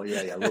uncomfortable.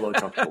 Yeah, a little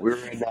uncomfortable. We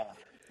were in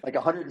like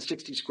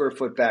 160 square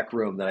foot back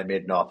room that I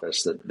made an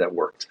office that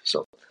worked.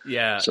 So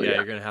you're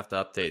going to have to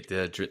update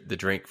the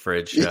drink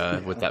fridge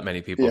with that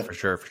many people for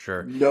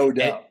sure. No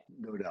doubt.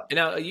 And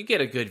now you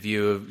get a good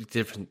view of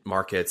different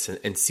markets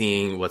and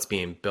seeing what's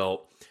being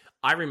built.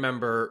 I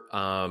remember,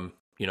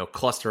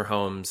 cluster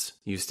homes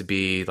used to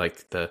be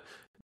like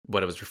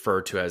what it was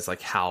referred to as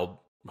like how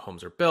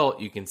homes are built,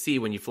 you can see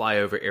when you fly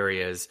over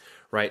areas,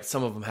 right?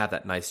 Some of them have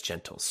that nice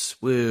gentle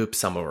swoop.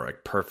 Some are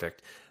like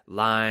perfect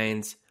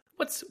lines.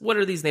 What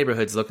are these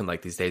neighborhoods looking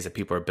like these days that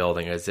people are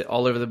building? Is it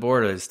all over the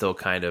board, or is it still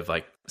kind of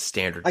like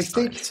standard I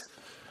designs? think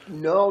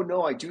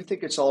no, I do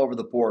think it's all over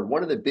the board.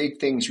 One of the big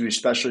things you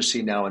especially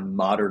see now in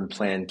modern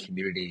planned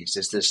communities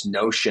is this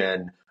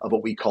notion of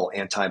what we call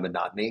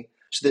anti-monotony.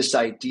 So this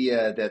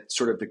idea that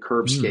sort of the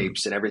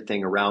curbscapes and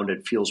everything around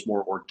it feels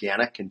more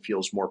organic and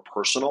feels more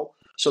personal.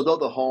 So though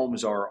the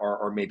homes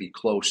are maybe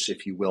close,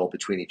 if you will,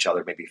 between each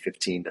other, maybe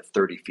 15 to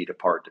 30 feet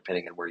apart,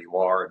 depending on where you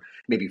are,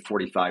 maybe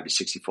 45 to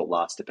 60-foot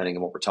lots, depending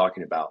on what we're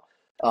talking about.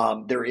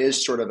 There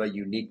is sort of a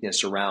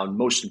uniqueness around,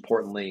 most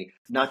importantly,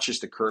 not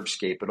just the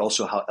curbscape, but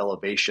also how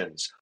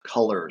elevations,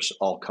 colors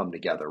all come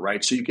together,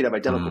 right? So you could have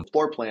identical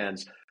floor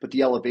plans, but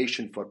the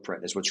elevation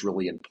footprint is what's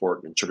really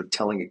important, sort of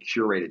telling a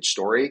curated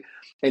story.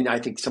 And I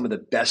think some of the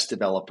best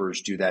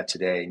developers do that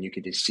today. And you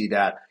can just see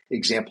that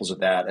examples of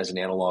that as an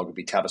analog would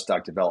be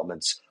Tavistock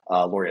Developments.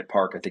 Laureate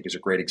Park, I think, is a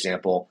great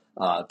example.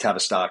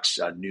 Tavistock's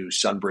new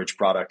Sunbridge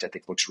product, I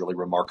think, looks really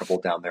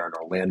remarkable down there in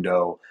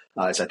Orlando,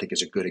 I think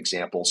is a good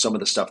example. Some of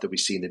the stuff that we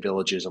see in the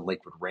villages in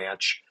Lakewood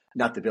Ranch,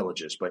 not the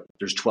villages, but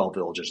there's 12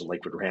 villages in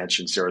Lakewood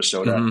Ranch in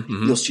Sarasota.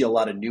 You'll see a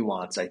lot of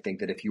nuance. I think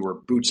that if you were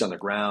boots on the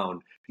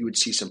ground, you would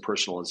see some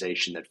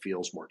personalization that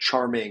feels more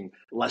charming,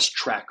 less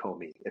track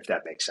homey, if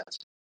that makes sense.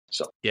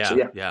 So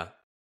yeah.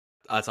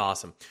 That's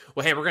awesome.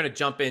 Well, hey, we're going to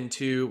jump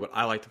into what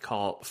I like to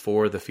call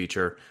For the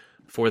Future.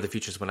 For the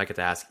Future is when I get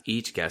to ask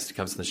each guest who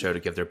comes on the show to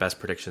give their best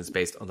predictions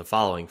based on the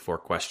following 4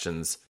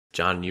 questions.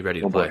 John, you ready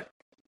to play? Boy.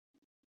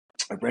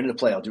 I'm ready to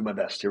play. I'll do my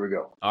best. Here we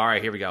go. All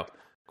right, here we go.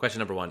 Question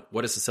number 1.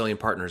 What does Cecilian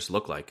Partners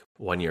look like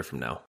 1 year from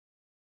now?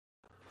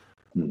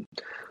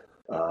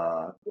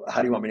 How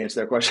do you want me to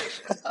answer that question?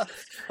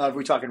 Are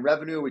we talking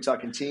revenue? Are we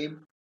talking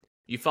team?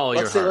 You follow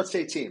your heart. Let's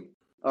say team.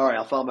 All right,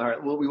 I'll follow my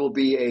heart. We will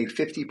be a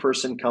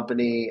 50-person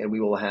company, and we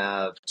will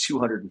have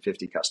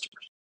 250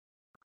 customers.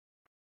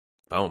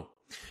 Boom.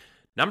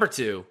 Number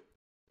 2,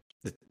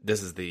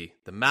 this is the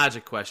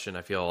magic question.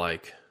 I feel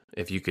like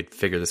if you could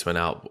figure this one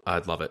out,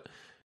 I'd love it.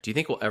 Do you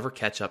think we'll ever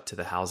catch up to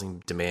the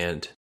housing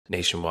demand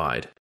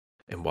nationwide,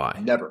 and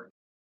why? Never.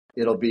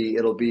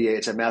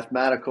 It's a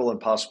mathematical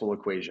impossible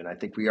equation. I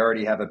think we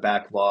already have a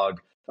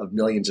backlog of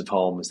millions of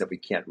homes that we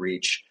can't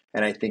reach.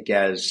 And I think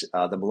as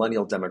the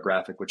millennial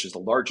demographic, which is the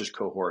largest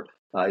cohort,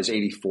 is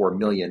 84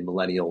 million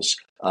millennials.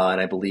 And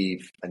I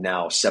believe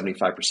now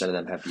 75% of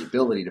them have the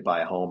ability to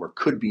buy a home or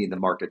could be in the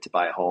market to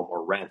buy a home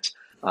or rent.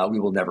 We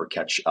will never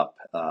catch up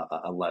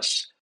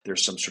unless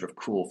there's some sort of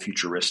cool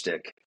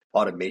futuristic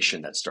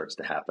automation that starts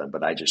to happen.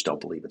 But I just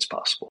don't believe it's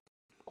possible.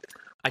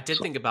 I did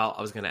think about,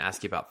 I was going to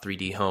ask you about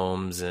 3D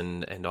homes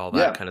and all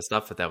that kind of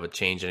stuff, if that would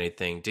change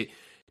anything.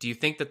 Do you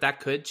think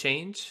that could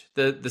change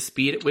the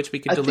speed at which we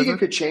could deliver? I think it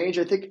could change.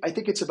 I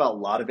think it's about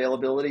lot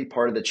availability.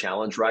 Part of the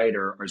challenge, right,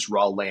 or is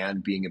raw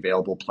land being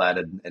available,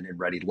 platted and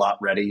ready, lot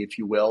ready, if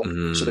you will.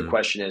 So the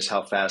question is,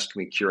 how fast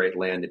can we curate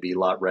land to be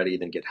lot ready,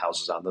 then get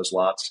houses on those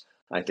lots?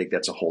 I think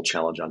that's a whole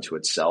challenge unto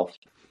itself.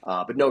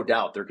 But no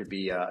doubt there could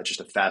be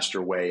just a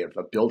faster way of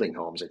building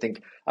homes. I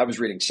think I was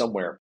reading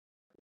somewhere,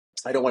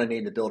 I don't want to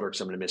name the builder because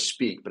I'm going to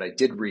misspeak, but I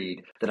did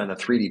read that on the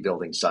 3D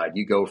building side,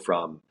 you go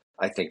from,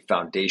 I think,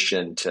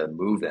 foundation to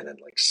move in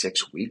like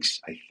 6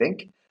 weeks, I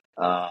think.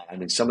 I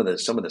mean, some of the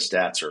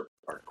stats are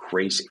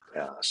crazy.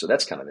 So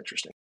that's kind of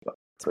interesting.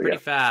 It's pretty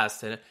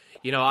fast. And,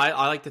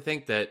 I like to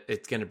think that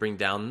it's going to bring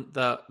down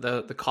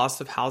the cost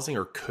of housing,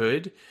 or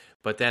could.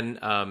 But then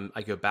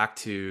I go back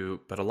to,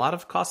 but a lot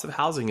of cost of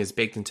housing is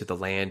baked into the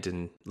land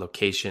and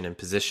location and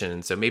position.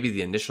 And so maybe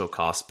the initial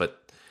cost, but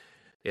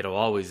it'll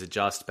always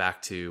adjust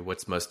back to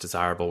what's most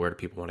desirable, where do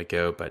people want to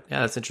go. But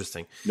yeah, that's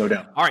interesting. No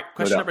doubt. All right,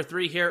 question number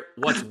 3 here.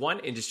 What's one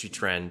industry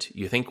trend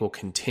you think will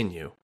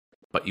continue,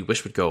 but you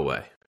wish would go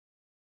away?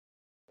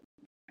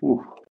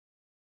 Ooh.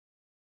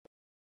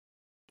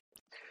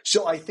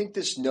 So I think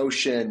this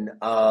notion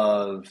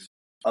of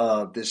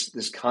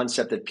this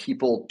concept that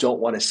people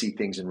don't want to see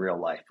things in real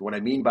life. What I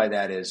mean by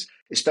that is,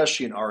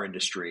 especially in our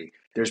industry,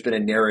 there's been a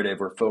narrative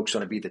where folks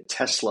want to be the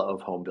Tesla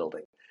of home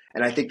building.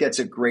 And I think that's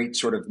a great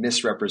sort of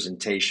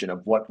misrepresentation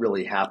of what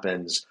really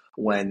happens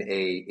when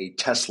a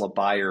Tesla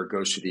buyer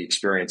goes through the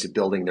experience of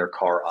building their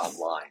car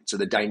online. So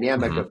the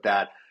dynamic of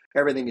that,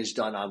 everything is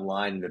done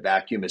online in a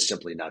vacuum, is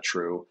simply not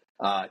true.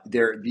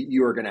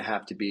 You are going to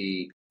have to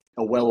be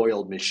a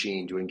well-oiled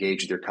machine to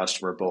engage with your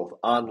customer both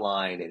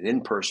online and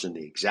in person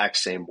the exact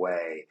same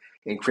way,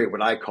 and create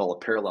what I call a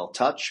parallel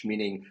touch,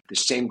 meaning the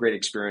same great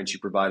experience you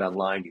provide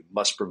online, you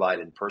must provide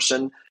in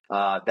person.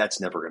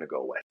 That's never going to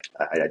go away.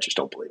 I just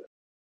don't believe it.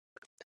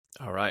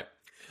 All right.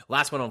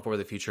 Last one on For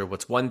the Future.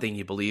 What's one thing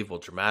you believe will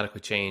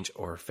dramatically change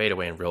or fade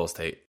away in real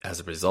estate as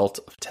a result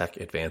of tech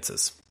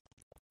advances?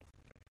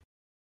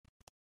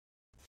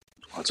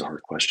 Well, that's a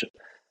hard question.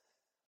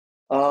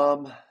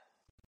 I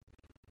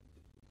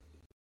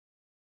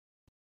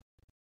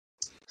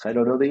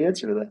don't know the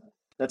answer to that.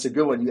 That's a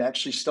good one. You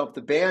actually stumped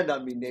the band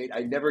on me, Nate.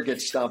 I never get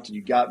stumped, and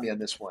you got me on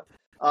this one.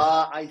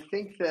 I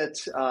think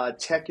that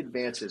tech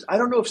advances, I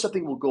don't know if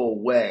something will go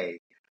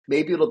away,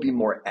 maybe it'll be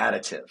more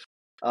additive.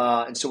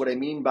 And so what I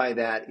mean by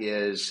that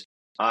is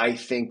I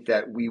think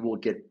that we will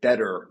get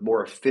better,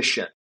 more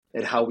efficient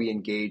at how we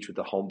engage with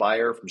the home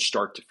buyer from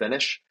start to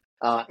finish.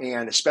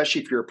 And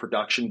especially if you're a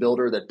production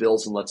builder that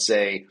builds in, let's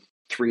say,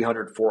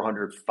 300,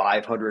 400,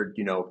 500,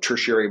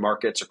 tertiary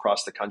markets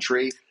across the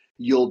country,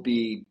 you'll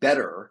be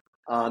better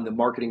on the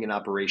marketing and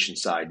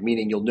operations side,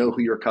 meaning you'll know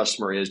who your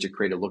customer is to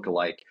create a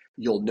lookalike.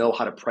 You'll know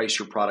how to price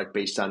your product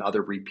based on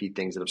other repeat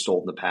things that have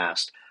sold in the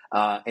past.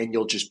 And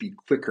you'll just be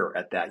quicker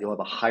at that. You'll have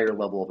a higher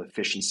level of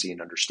efficiency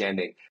and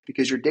understanding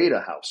because your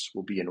data house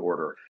will be in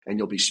order and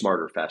you'll be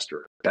smarter,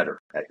 faster, better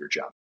at your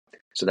job.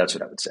 So that's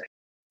what I would say.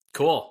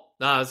 Cool.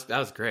 No, that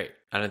was great.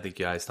 I don't think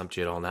I stumped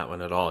you on that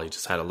one at all. You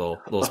just had a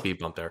little speed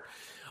bump there.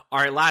 All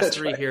right, last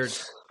three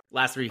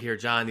here,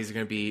 John. These are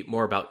going to be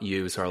more about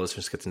you, so our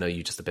listeners get to know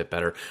you just a bit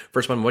better.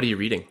 First one, what are you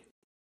reading?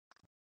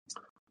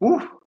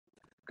 Ooh,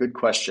 good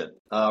question.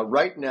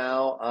 Right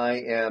now, I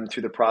am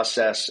through the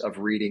process of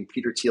reading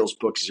Peter Thiel's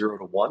book, 0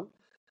 to 1.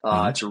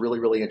 It's a really,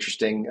 really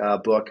interesting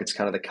book. It's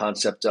kind of the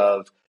concept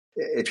of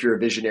if you're a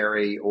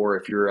visionary or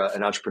if you're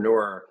an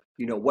entrepreneur,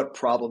 what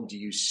problem do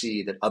you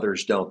see that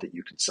others don't that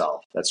you can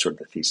solve? That's sort of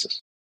the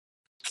thesis.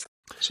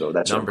 So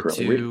that's number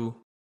two.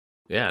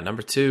 Yeah,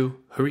 number two,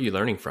 who are you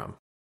learning from?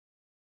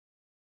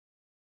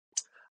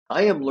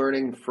 I am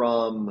learning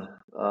from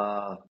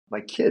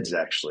my kids,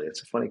 actually.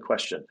 It's a funny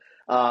question.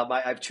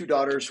 I have two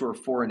daughters who are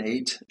 4 and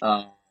 8,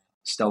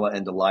 Stella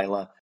and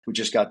Delilah, who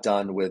just got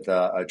done with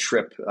a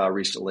trip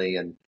recently.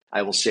 And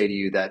I will say to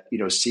you that,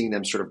 seeing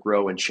them sort of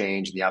grow and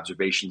change and the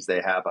observations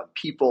they have on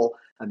people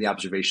and the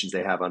observations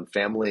they have on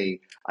family,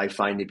 I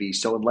find to be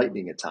so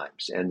enlightening at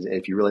times. And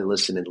if you really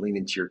listen and lean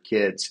into your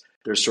kids,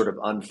 their sort of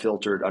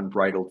unfiltered,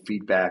 unbridled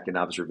feedback and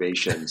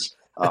observations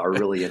are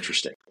really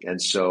interesting.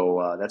 And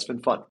so that's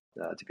been fun,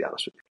 to be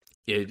honest with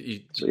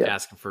you. You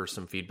asking for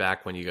some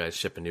feedback when you guys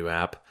ship a new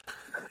app?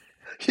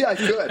 Yeah,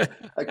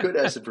 I could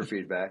ask them for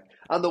feedback.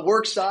 On the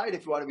work side,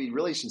 if you want to be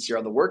really sincere,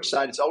 on the work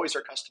side, it's always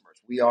our customers.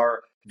 We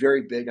are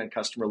very big on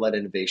customer-led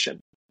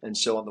innovation. And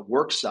so on the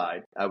work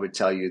side, I would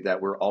tell you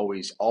that we're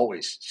always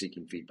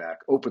seeking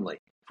feedback openly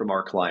from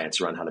our clients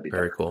around how to be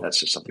very better. Cool. That's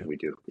just something we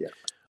do. Yeah.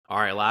 All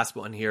right, last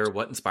one here.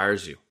 What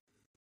inspires you?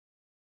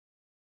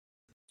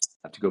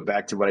 I have to go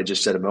back to what I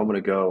just said a moment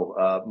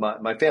ago.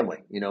 My family,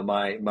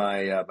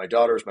 my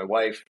daughters, my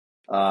wife.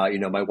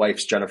 My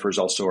wife's Jennifer's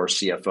also our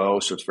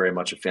CFO, so it's very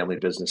much a family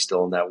business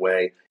still in that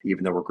way,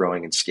 even though we're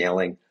growing and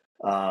scaling.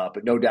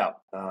 But no doubt,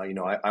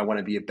 I want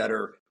to be a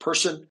better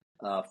person,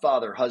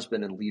 father,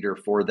 husband, and leader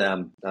for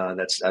them. I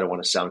don't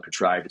want to sound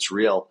contrived. It's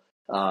real,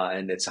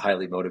 and it's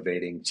highly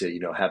motivating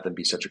to have them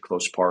be such a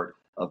close part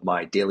of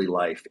my daily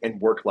life and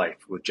work life.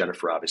 With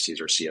Jennifer, obviously, as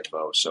our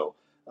CFO. So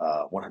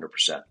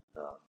 100%,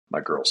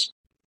 my girls.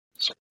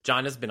 So.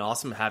 John, it's been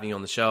awesome having you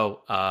on the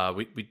show.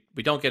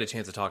 We don't get a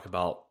chance to talk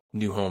about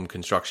new home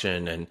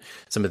construction and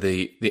some of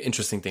the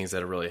interesting things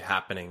that are really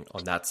happening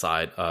on that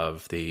side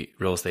of the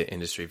real estate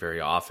industry very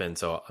often.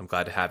 So I'm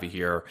glad to have you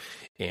here.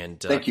 And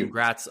Thank you.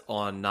 Congrats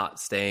on not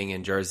staying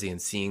in Jersey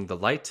and seeing the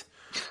light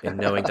and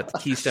knowing that the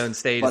Keystone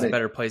State is a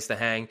better place to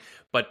hang.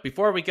 But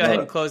before we go ahead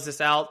and close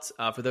this out,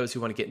 for those who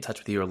want to get in touch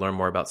with you or learn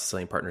more about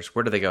Cecilian Partners,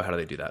 where do they go? How do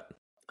they do that?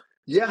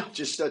 Yeah,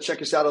 just check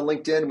us out on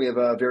LinkedIn. We have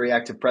a very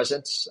active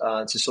presence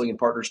on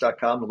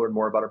CecilianPartners.com to learn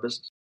more about our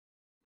business.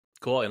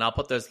 Cool. And I'll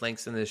put those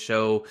links in the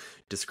show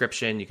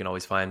description. You can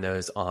always find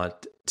those on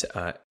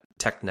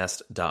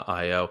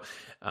technest.io.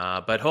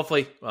 But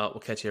hopefully we'll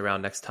catch you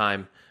around next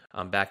time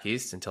back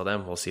east. Until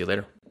then, we'll see you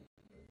later.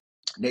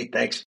 Nate,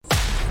 thanks.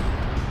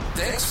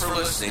 Thanks for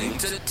listening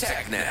to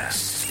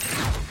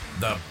TechNest,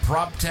 the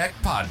PropTech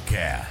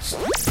podcast.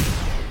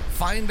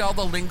 Find all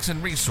the links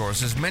and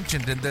resources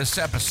mentioned in this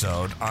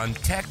episode on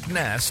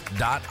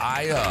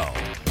technest.io.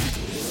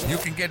 You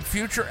can get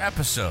future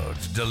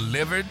episodes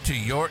delivered to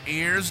your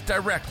ears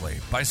directly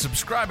by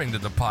subscribing to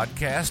the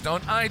podcast on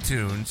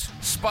iTunes,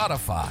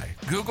 Spotify,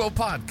 Google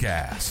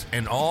Podcasts,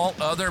 and all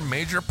other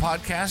major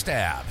podcast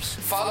apps.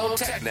 Follow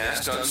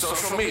TechNest on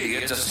social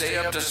media to stay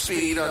up to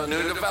speed on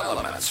new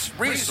developments,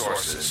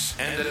 resources,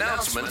 and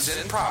announcements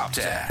in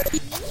PropTech.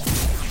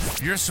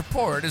 Your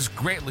support is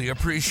greatly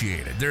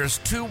appreciated. There's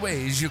 2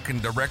 ways you can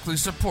directly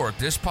support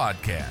this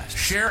podcast.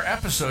 Share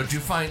episodes you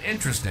find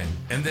interesting,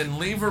 and then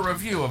leave a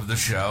review of the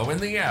show in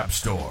the App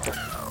Store.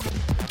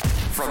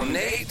 From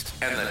Nate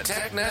and the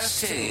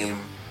TechNest team,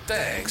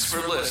 thanks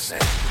for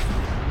listening.